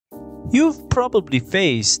You've probably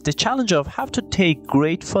faced the challenge of how to take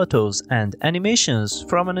great photos and animations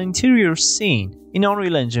from an interior scene in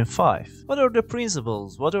Unreal Engine 5. What are the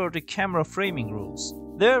principles? What are the camera framing rules?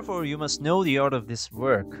 Therefore, you must know the art of this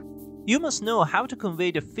work. You must know how to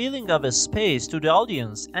convey the feeling of a space to the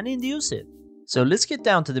audience and induce it. So let's get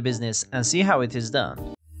down to the business and see how it is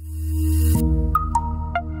done.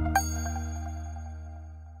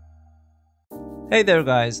 Hey there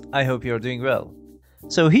guys, I hope you're doing well.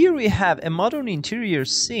 So here we have a modern interior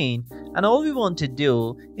scene, and all we want to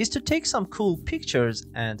do is to take some cool pictures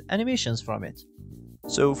and animations from it.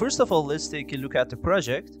 So first of all, let's take a look at the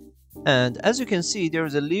project. And as you can see, there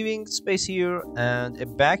is a living space here and a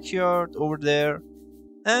backyard over there.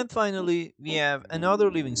 And finally, we have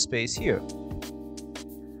another living space here.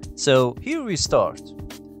 So here we start.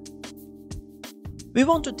 We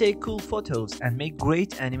want to take cool photos and make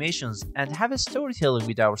great animations and have a storytelling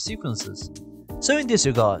with our sequences. So in this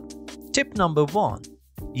regard, tip number 1,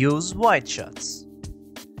 use wide shots.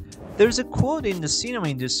 There's a quote in the cinema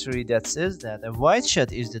industry that says that a wide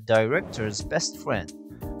shot is the director's best friend.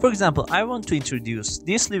 For example, I want to introduce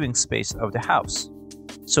this living space of the house.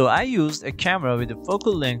 So I used a camera with a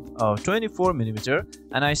focal length of 24mm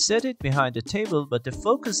and I set it behind the table, but the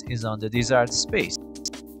focus is on the desired space.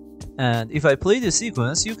 And if I play the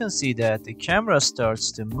sequence, you can see that the camera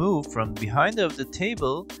starts to move from behind of the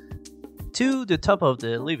table to the top of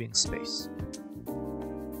the living space.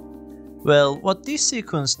 Well, what this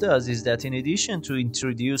sequence does is that in addition to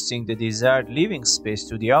introducing the desired living space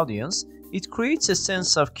to the audience, it creates a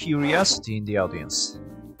sense of curiosity in the audience.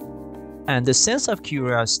 And the sense of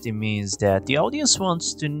curiosity means that the audience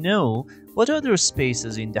wants to know what other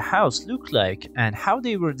spaces in the house look like and how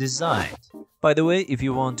they were designed. By the way, if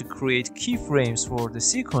you want to create keyframes for the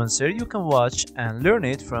sequencer, you can watch and learn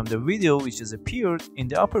it from the video which has appeared in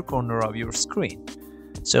the upper corner of your screen.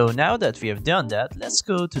 So now that we have done that, let's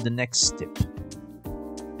go to the next tip.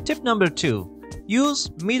 Tip number 2.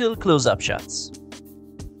 Use middle close-up shots.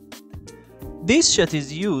 This shot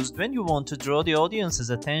is used when you want to draw the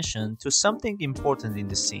audience's attention to something important in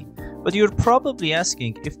the scene. But you're probably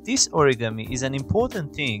asking if this origami is an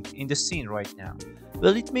important thing in the scene right now.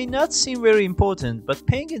 Well, it may not seem very important, but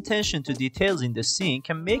paying attention to details in the scene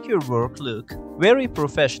can make your work look very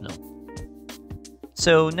professional.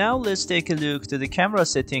 So now let's take a look to the camera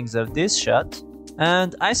settings of this shot.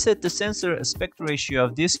 And I set the sensor aspect ratio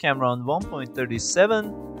of this camera on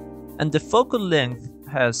 1.37 and the focal length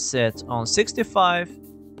has set on 65.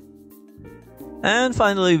 And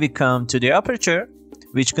finally we come to the aperture,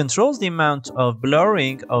 which controls the amount of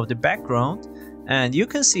blurring of the background. And you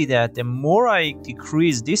can see that the more I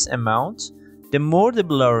decrease this amount, the more the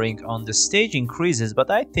blurring on the stage increases, but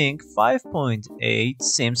I think 5.8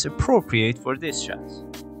 seems appropriate for this shot.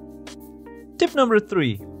 Tip number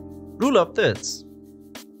 3. Rule of thirds.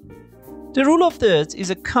 The rule of thirds is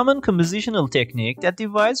a common compositional technique that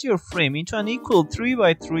divides your frame into an equal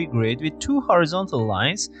 3x3 grid with 2 horizontal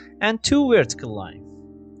lines and 2 vertical lines.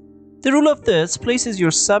 The rule of thirds places your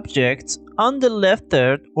subject on the left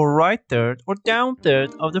third or right third or down third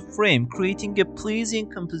of the frame, creating a pleasing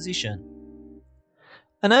composition.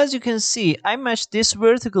 And as you can see, I matched this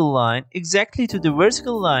vertical line exactly to the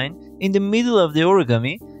vertical line in the middle of the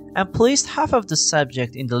origami and placed half of the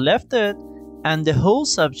subject in the left third and the whole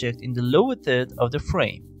subject in the lower third of the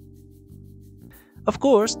frame. Of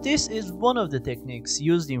course, this is one of the techniques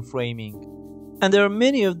used in framing, and there are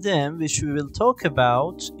many of them which we will talk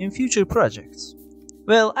about in future projects.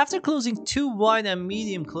 Well, after closing 2 wide and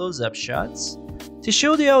medium close-up shots, to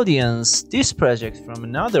show the audience this project from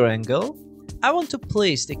another angle, I want to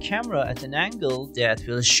place the camera at an angle that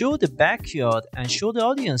will show the backyard and show the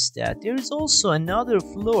audience that there is also another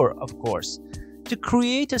floor, of course, to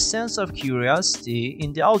create a sense of curiosity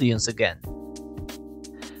in the audience again.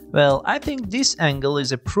 Well, I think this angle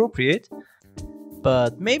is appropriate,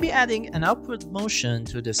 but maybe adding an upward motion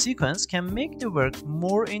to the sequence can make the work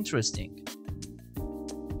more interesting.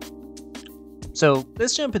 So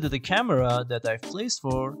let's jump into the camera that I've placed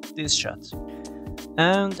for this shot.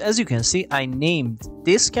 And as you can see, I named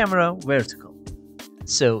this camera vertical.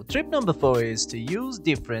 So tip number 4 is to use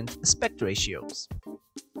different aspect ratios.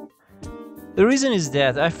 The reason is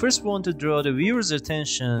that I first want to draw the viewer's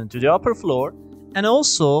attention to the upper floor, and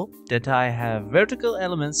also that I have vertical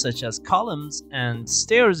elements such as columns and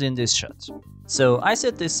stairs in this shot. So I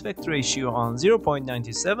set the aspect ratio on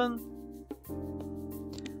 0.97,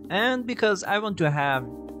 and because I want to have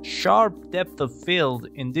sharp depth of field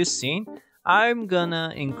in this scene, I'm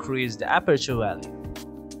gonna increase the aperture value.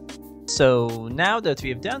 So now that we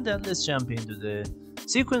have done that, let's jump into the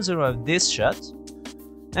sequencer of this shot.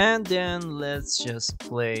 And then let's just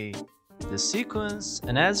play the sequence,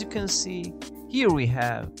 and as you can see, here we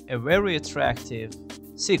have a very attractive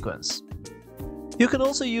sequence. You can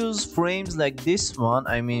also use frames like this one,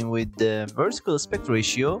 I mean with the vertical aspect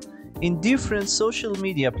ratio, in different social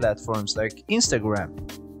media platforms like Instagram.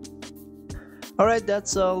 Alright,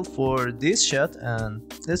 that's all for this shot, and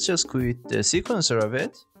let's just quit the sequencer of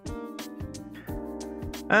it.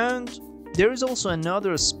 And there is also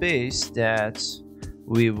another space that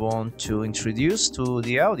we want to introduce to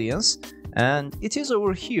the audience, and it is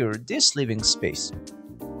over here, this living space.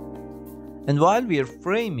 And while we are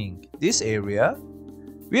framing this area,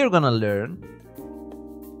 we are gonna learn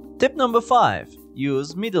tip number 5,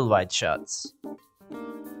 use middle wide shots.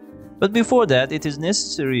 But before that, it is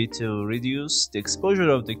necessary to reduce the exposure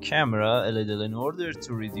of the camera a little in order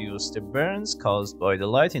to reduce the burns caused by the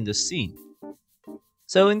light in the scene.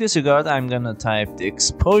 So in this regard, I'm gonna type the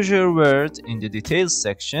exposure word in the details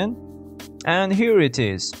section, and here it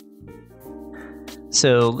is.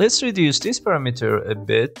 So let's reduce this parameter a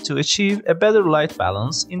bit to achieve a better light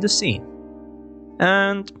balance in the scene.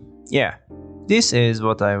 And yeah, this is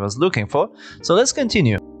what I was looking for, so let's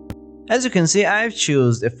continue. As you can see, I've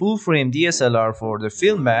chosen a full frame DSLR for the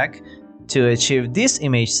film back to achieve this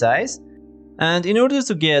image size. And in order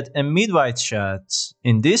to get a mid-wide shot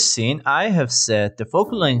in this scene, I have set the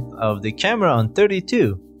focal length of the camera on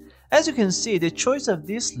 32. As you can see, the choice of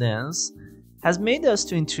this lens has made us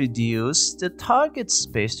to introduce the target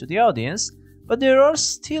space to the audience, but there are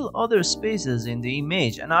still other spaces in the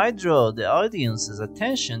image, and I draw the audience's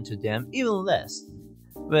attention to them even less.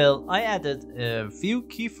 Well, I added a few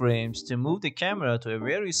keyframes to move the camera to a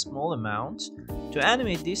very small amount to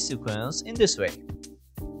animate this sequence in this way.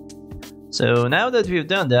 So now that we've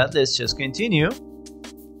done that, let's just continue.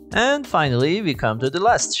 And finally, we come to the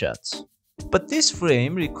last shot. But this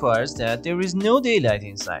frame requires that there is no daylight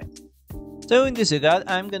inside. So in this regard,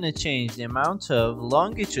 I'm gonna change the amount of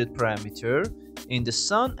longitude parameter in the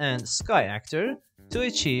sun and sky actor to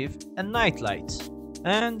achieve a night light.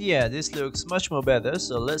 And yeah, this looks much more better,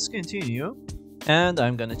 so let's continue. And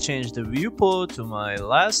I'm gonna change the viewport to my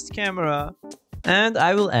last camera. And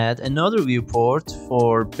I will add another viewport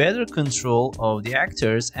for better control of the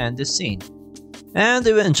actors and the scene. And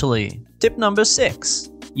eventually, tip number 6,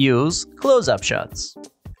 use close-up shots.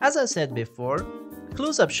 As I said before,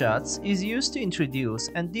 close-up shots is used to introduce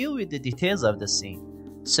and deal with the details of the scene.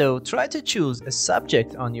 So try to choose a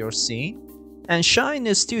subject on your scene and shine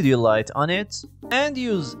a studio light on it and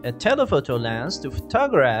use a telephoto lens to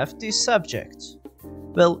photograph this subject.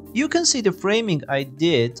 Well, you can see the framing I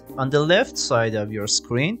did on the left side of your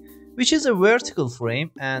screen, which is a vertical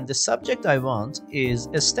frame, and the subject I want is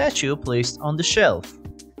a statue placed on the shelf.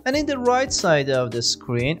 And in the right side of the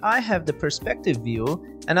screen, I have the perspective view,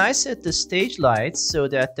 and I set the stage lights so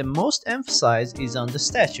that the most emphasis is on the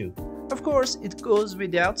statue. Of course, it goes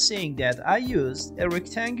without saying that I used a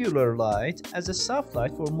rectangular light as a soft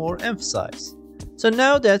light for more emphasis. So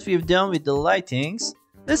now that we've done with the lightings,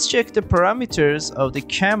 let's check the parameters of the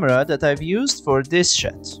camera that I've used for this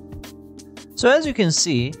shot. So as you can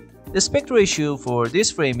see, the aspect ratio for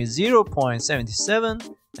this frame is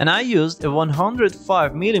 0.77, and I used a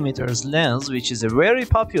 105mm lens, which is a very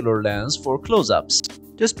popular lens for close-ups.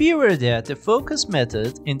 Just be aware that the focus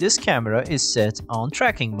method in this camera is set on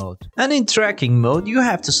tracking mode. And in tracking mode, you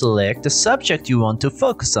have to select the subject you want to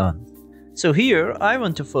focus on. So here, I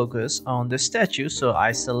want to focus on the statue, so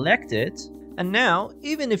I select it. And now,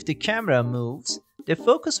 even if the camera moves, the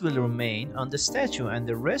focus will remain on the statue and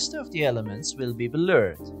the rest of the elements will be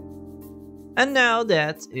blurred. And now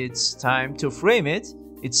that it's time to frame it,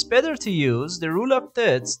 it's better to use the rule of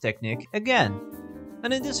thirds technique again.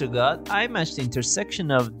 And in this regard, I match the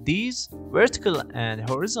intersection of these vertical and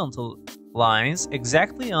horizontal lines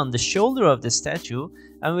exactly on the shoulder of the statue,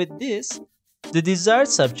 and with this, the desired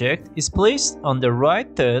subject is placed on the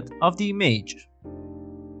right third of the image.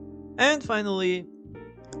 And finally,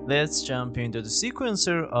 let's jump into the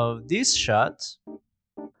sequencer of this shot.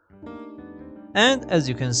 And as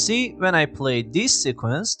you can see, when I play this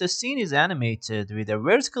sequence, the scene is animated with a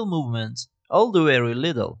vertical movement, although very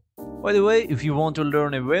little. By the way, if you want to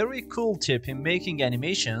learn a very cool tip in making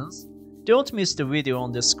animations, don't miss the video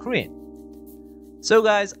on the screen. So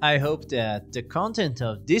guys, I hope that the content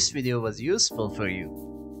of this video was useful for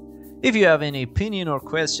you. If you have any opinion or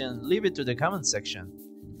question, leave it to the comment section.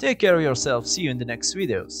 Take care of yourself, see you in the next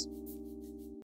videos.